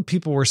 Like some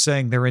people were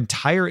saying their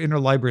entire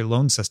interlibrary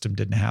loan system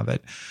didn't have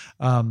it.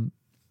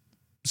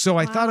 So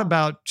I thought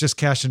about just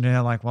cashing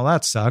in like, well,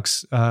 that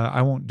sucks.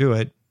 I won't do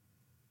it.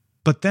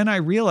 But then I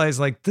realized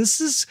like,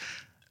 this is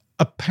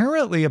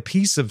apparently a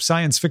piece of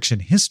science fiction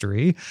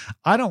history.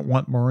 I don't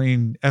want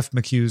Maureen F.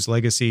 McHugh's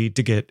legacy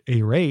to get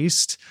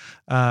erased.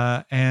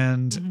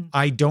 And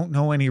I don't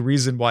know any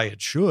reason why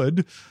it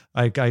should.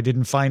 Like I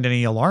didn't find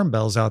any alarm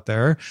bells out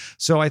there.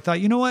 So I thought,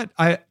 you know what?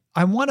 I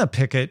want to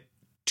pick it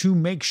to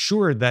make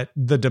sure that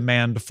the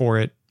demand for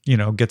it,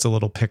 gets a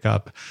little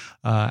pickup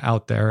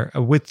out there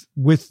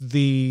with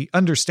the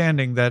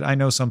understanding that I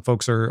know some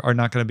folks are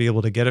not going to be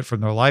able to get it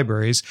from their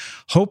libraries.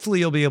 Hopefully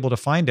you'll be able to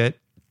find it.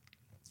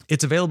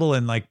 It's available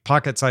in like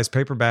pocket-sized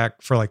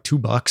paperback for like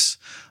 $2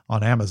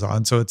 on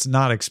Amazon. So it's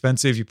not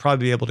expensive. You'd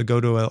probably be able to go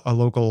to a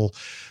local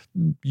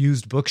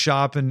used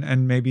bookshop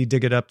and maybe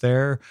dig it up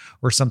there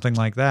or something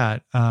like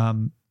that.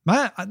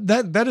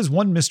 That is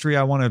one mystery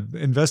I want to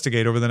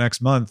investigate over the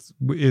next month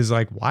is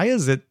like, why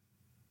is it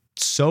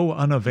so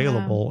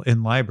unavailable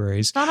in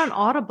libraries? It's not on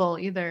Audible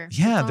either.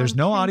 Yeah, there's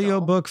no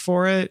audiobook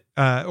for it.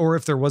 Or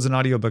if there was an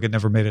audiobook, it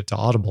never made it to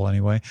Audible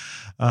anyway.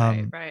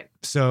 Right.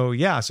 So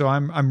yeah, so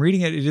I'm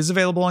reading it. It is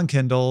available on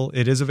Kindle.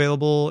 It is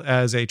available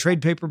as a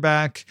trade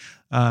paperback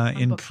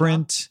in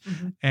print.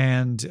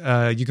 And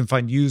you can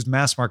find used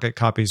mass market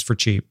copies for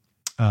cheap.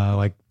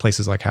 Like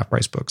places like Half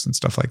Price Books and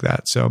stuff like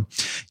that. So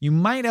you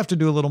might have to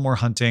do a little more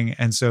hunting.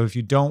 And so if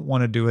you don't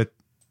want to do it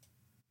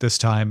this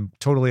time,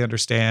 totally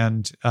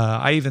understand.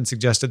 I even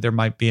suggested there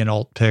might be an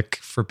alt pick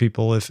for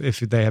people if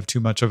they have too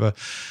much of a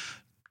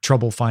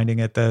trouble finding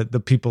it.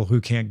 The people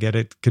who can't get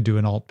it could do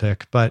an alt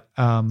pick. But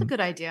that's a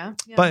good idea.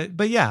 Yeah.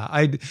 But yeah,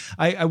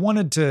 I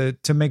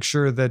wanted to make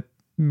sure that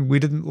we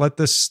didn't let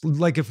this,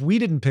 like if we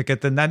didn't pick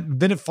it, then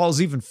it falls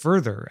even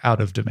further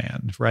out of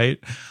demand,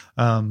 right?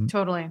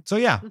 Totally. So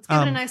yeah, let's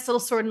give it a nice little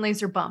sword and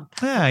laser bump.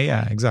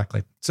 Yeah,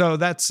 exactly. So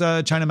that's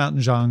China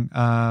Mountain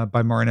Jiang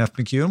by Maureen F.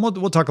 McHugh, and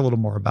we'll talk a little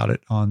more about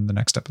it on the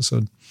next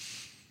episode.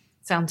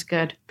 Sounds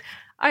good.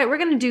 All right, we're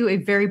going to do a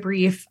very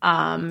brief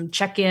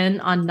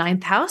check-in on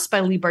Ninth House by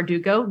Leigh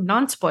Bardugo,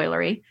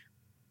 non-spoilery.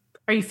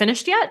 Are you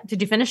finished yet?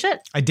 Did you finish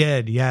it? I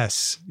did.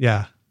 Yes.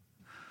 Yeah.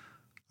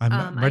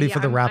 I'm ready for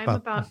the wrap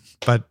up,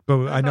 but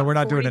I know we're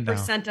not doing it now.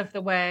 40% of the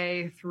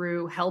way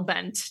through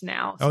Hellbent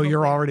now. So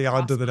you're already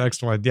on to the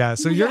next one. Yeah.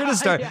 So you're going to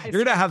start,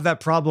 you're going to have that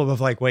problem of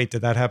like, wait,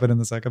 did that happen in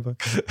the second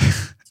book?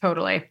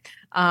 Totally.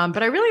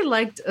 But I really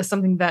liked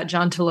something that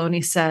John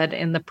Taloni said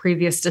in the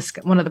previous,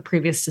 one of the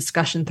previous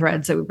discussion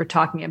threads that we were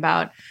talking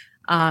about.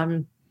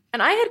 And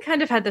I had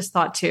kind of had this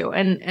thought too.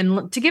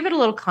 And to give it a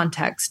little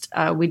context,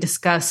 we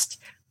discussed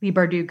Leigh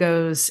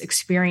Bardugo's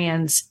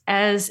experience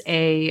as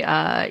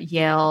a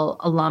Yale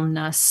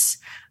alumnus,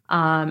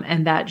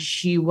 and that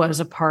she was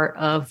a part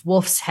of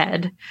Wolf's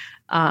Head.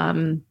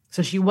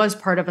 So she was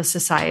part of a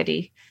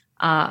society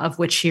of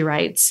which she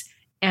writes.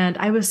 And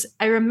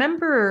I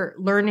remember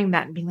learning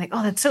that and being like,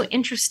 oh, that's so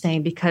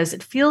interesting, because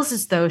it feels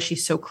as though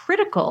she's so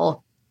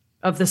critical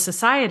of the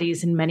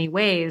societies in many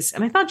ways.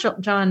 And I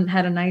thought John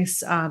had a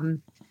nice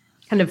kind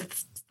of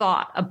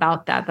thought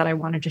about that I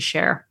wanted to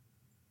share.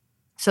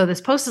 So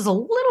this post is a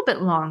little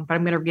bit long, but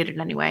I'm going to read it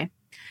anyway.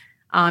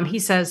 He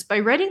says, by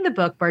writing the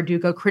book,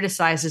 Bardugo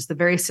criticizes the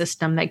very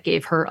system that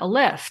gave her a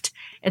lift.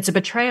 It's a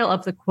betrayal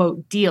of the,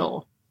 quote,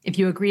 deal, if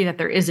you agree that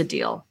there is a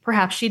deal.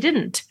 Perhaps she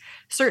didn't.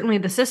 Certainly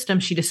the system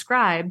she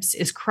describes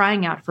is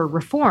crying out for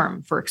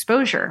reform, for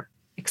exposure.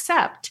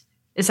 Except,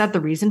 is that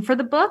the reason for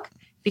the book?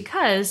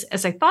 Because,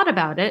 as I thought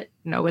about it,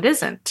 no, it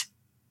isn't.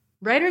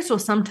 Writers will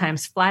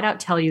sometimes flat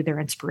out tell you their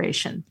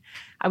inspiration.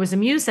 I was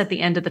amused at the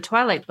end of the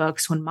Twilight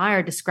books when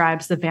Meyer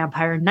describes the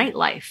vampire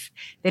nightlife.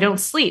 They don't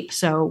sleep,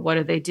 so what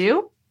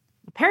do?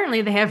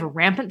 Apparently they have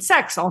rampant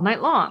sex all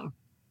night long.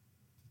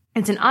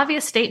 It's an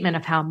obvious statement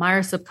of how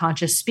Meyer's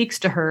subconscious speaks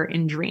to her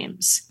in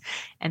dreams.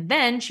 And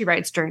then she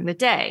writes during the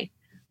day,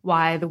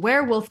 why the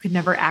werewolf could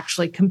never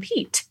actually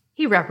compete.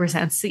 He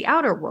represents the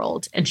outer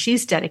world, and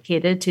she's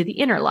dedicated to the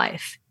inner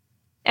life.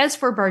 As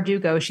for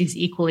Bardugo, she's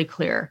equally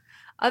clear.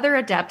 Other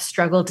adepts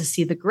struggle to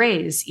see the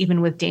grays,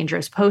 even with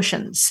dangerous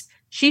potions.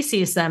 She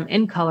sees them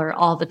in color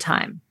all the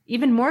time.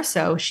 Even more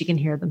so, she can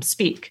hear them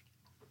speak.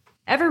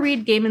 Ever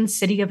read Gaiman's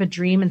City of a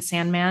Dream and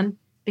Sandman?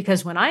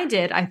 Because when I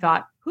did, I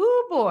thought,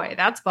 oh boy,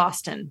 that's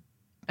Boston.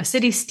 A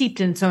city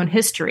steeped in its own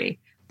history,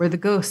 where the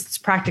ghosts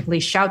practically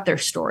shout their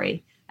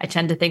story. I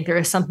tend to think there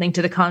is something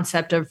to the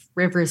concept of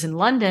rivers in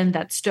London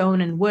that stone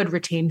and wood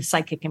retain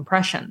psychic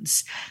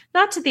impressions.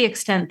 Not to the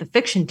extent the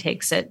fiction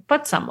takes it,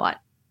 but somewhat.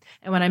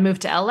 And when I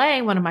moved to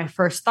LA, one of my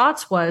first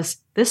thoughts was,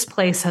 this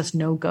place has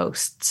no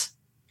ghosts.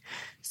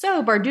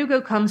 So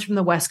Bardugo comes from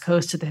the West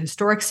Coast to the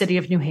historic city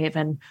of New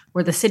Haven,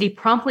 where the city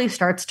promptly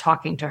starts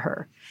talking to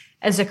her.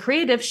 As a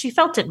creative, she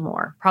felt it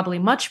more, probably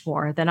much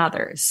more than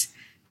others.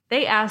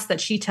 They asked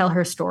that she tell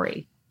her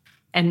story,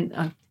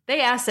 and they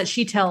asked that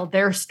she tell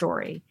their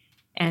story,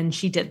 and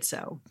she did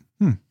so.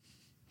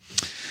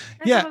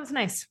 Yeah, that was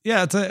nice.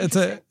 Yeah,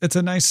 it's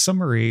a nice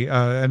summary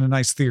and a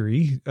nice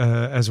theory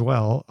as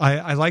well.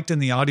 I liked in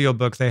the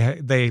audiobook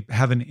they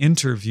have an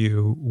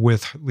interview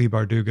with Leigh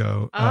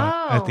Bardugo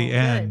at the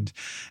end,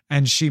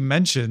 and she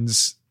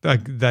mentions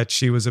that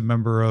she was a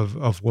member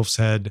of Wolf's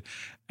Head,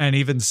 and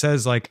even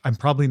says like, I'm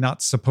probably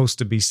not supposed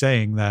to be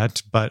saying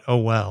that, but oh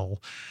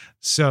well.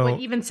 So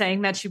even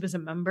saying that she was a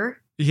member?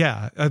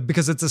 Yeah,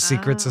 because it's a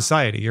secret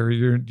society.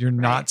 You're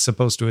not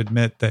supposed to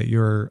admit that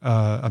you're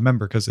a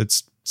member because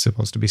it's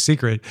supposed to be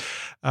secret.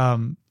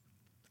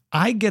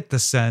 I get the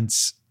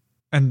sense,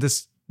 and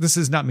this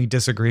is not me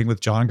disagreeing with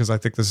John, because I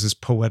think this is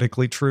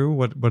poetically true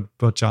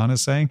what John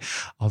is saying.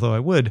 Although I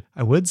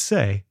would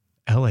say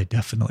LA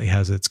definitely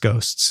has its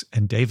ghosts,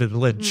 and David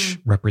Lynch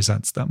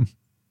represents them.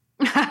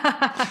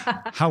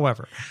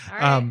 However,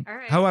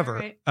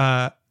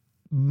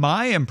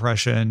 my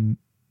impression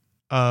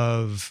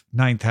of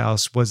Ninth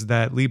House was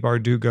that Leigh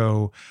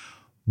Bardugo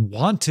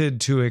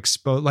wanted to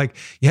expose, like,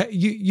 yeah,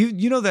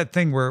 you know that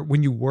thing where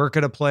when you work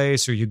at a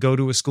place or you go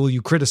to a school,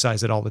 you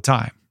criticize it all the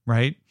time,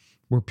 right?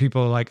 Where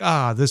people are like,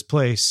 this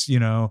place,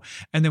 and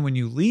then when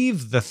you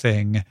leave the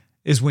thing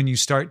is when you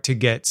start to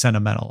get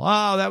sentimental.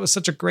 Oh, that was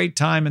such a great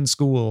time in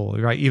school,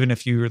 right? Even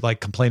if you like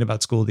complain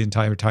about school the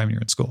entire time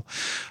you're in school.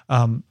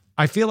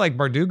 I feel like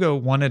Bardugo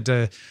wanted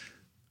to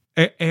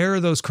air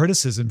those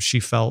criticisms she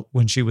felt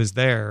when she was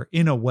there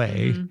in a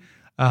way,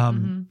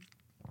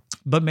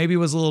 but maybe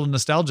was a little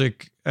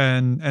nostalgic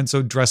and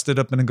so dressed it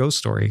up in a ghost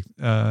story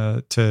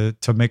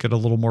to make it a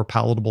little more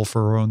palatable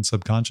for her own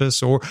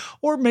subconscious, or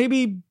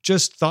maybe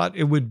just thought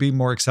it would be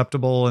more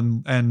acceptable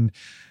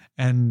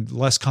and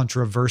less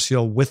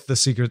controversial with the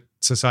secret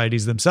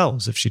societies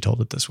themselves if she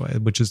told it this way,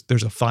 which is,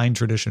 there's a fine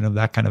tradition of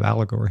that kind of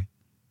allegory.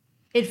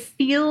 It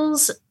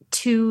feels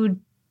too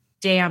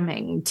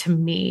damning to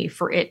me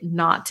for it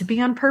not to be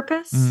on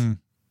purpose.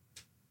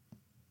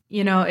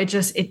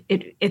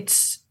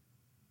 It's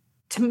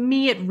to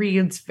me, it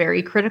reads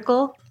very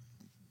critical.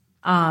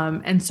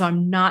 And so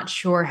I'm not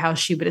sure how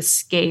she would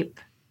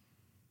escape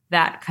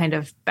that kind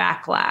of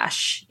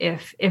backlash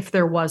if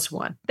there was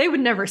one. They would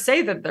never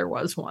say that there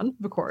was one,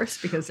 of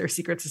course, because they're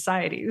secret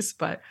societies,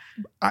 but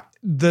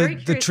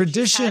the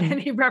tradition,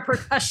 any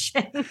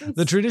repercussions.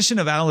 The tradition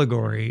of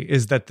allegory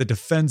is that the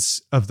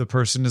defense of the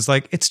person is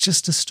like, it's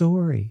just a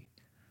story.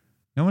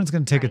 No one's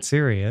going to take it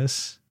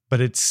serious, but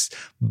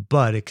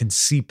it can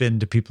seep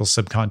into people's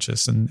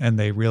subconscious and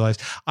they realize.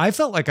 I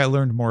felt like I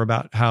learned more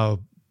about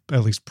how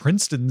at least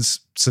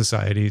Princeton's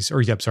societies,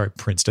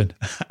 Princeton,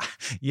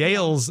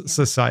 Yale's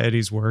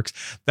societies works.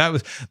 That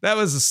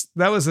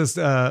was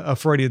a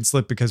Freudian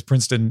slip, because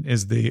Princeton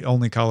is the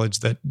only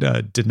college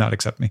that did not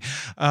accept me.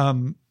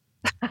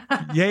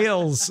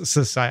 Yale's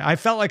society. I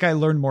felt like I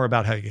learned more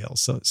about how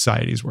Yale's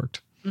societies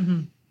worked.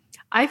 Mm-hmm.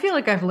 I feel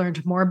like I've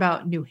learned more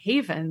about New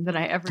Haven than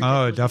I ever did.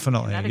 Oh,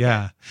 definitely.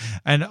 Yeah.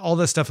 And all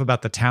the stuff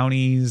about the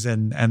townies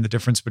and the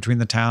difference between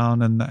the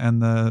town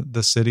and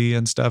the city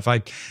and stuff.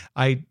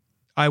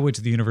 I went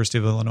to the University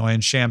of Illinois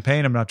in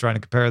Champaign. I'm not trying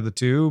to compare the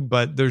two,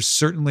 but there's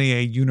certainly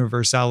a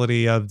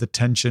universality of the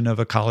tension of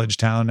a college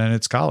town and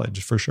its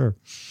college for sure.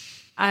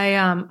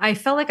 I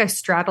felt like I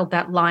straddled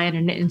that line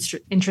in an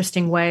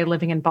interesting way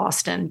living in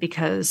Boston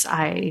because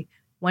I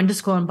went to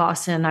school in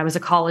Boston. I was a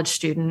college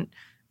student.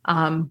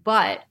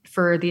 But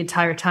for the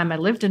entire time I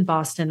lived in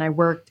Boston, I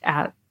worked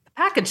at the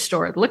package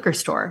store, the liquor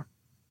store.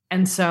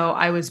 And so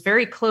I was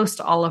very close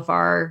to all of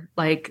our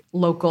like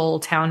local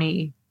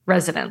towny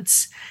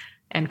residents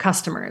and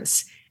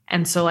customers.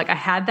 And so like I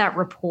had that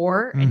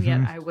rapport and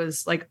yet I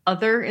was like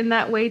other in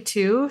that way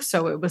too.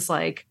 So it was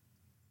like,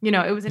 you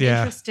know, it was an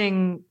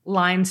interesting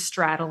line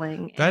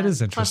straddling. That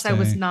is interesting. Plus I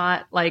was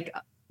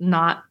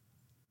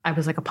I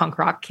was like a punk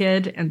rock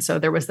kid. And so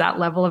there was that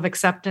level of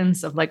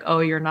acceptance of like, oh,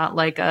 you're not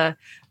like a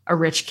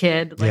rich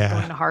kid, like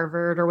going to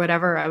Harvard or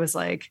whatever. I was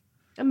like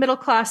a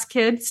middle-class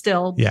kid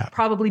still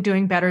probably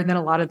doing better than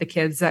a lot of the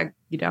kids that,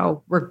 you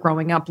know, were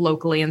growing up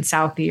locally in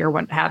Southie or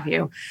what have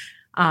you.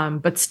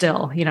 But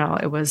still, you know,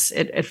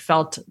 it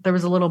felt there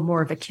was a little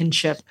more of a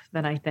kinship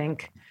than I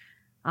think.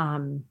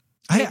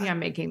 Maybe I'm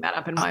making that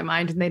up in my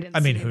mind and they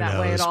didn't see it that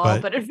way at all,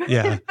 but it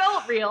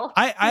felt real.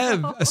 I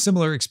have a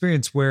similar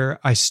experience where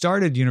I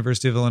started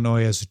University of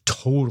Illinois as a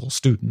total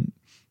student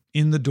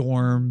in the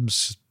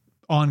dorms,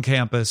 on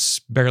campus,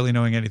 barely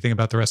knowing anything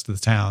about the rest of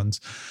the towns.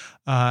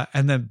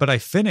 But I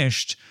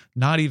finished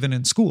not even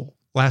in school.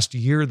 Last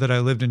year that I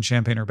lived in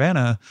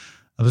Champaign-Urbana,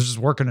 I was just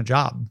working a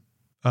job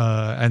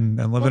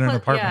and living in an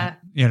apartment,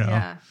 you know.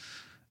 Yeah.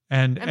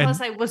 And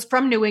plus I was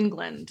from New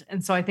England.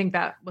 And so I think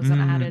that was an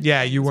added.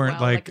 Yeah, you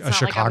weren't like a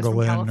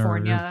Chicagoan or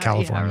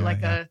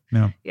California.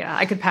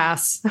 I could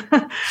pass.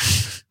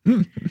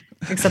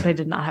 Except I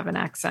did not have an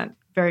accent.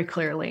 Very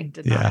clearly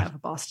did not have a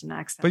Boston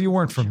accent. But you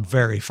weren't from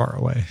very far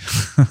away.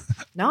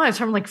 No, I was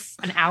from like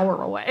an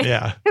hour away.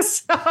 Yeah.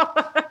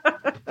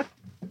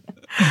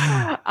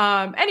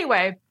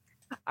 Anyway,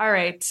 all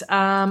right.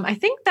 I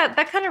think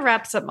that kind of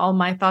wraps up all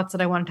my thoughts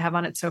that I wanted to have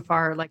on it so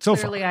far. Like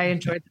clearly I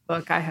enjoyed the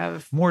book. I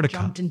have more to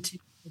jumped into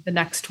the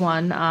next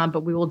one,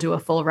 but we will do a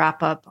full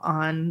wrap up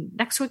on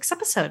next week's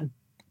episode.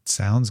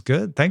 Sounds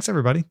good. Thanks,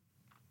 everybody.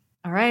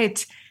 All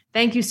right.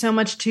 Thank you so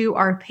much to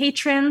our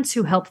patrons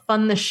who help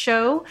fund the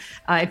show.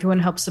 If you want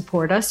to help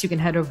support us, you can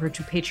head over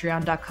to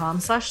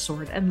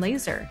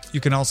patreon.com/swordandlaser. You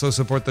can also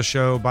support the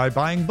show by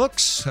buying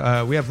books.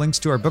 We have links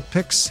to our book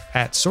picks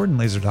at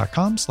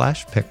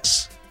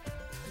swordandlaser.com/picks.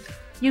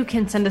 You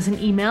can send us an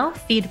email,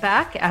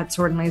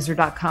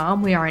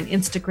 feedback@swordandlaser.com. We are on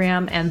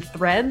Instagram and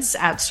Threads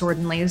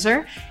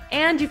 @swordandlaser.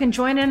 And you can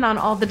join in on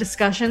all the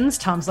discussions.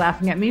 Tom's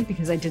laughing at me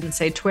because I didn't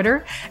say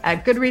Twitter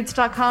at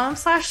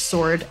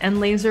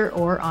goodreads.com/swordandlaser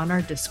or on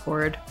our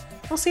Discord.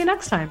 We'll see you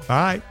next time.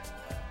 Bye.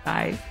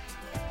 Bye.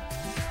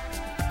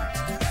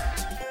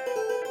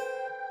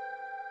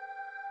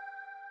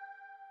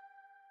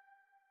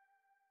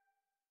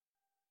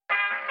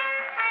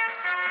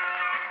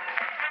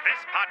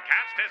 This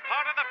podcast is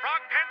part of the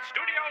Frog Pants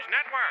Studios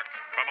Network.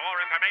 For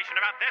more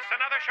information about this and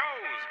other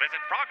shows,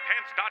 visit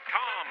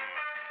frogpants.com.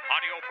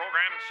 Audio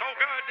program so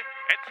good,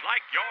 it's like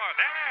you're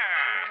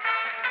there.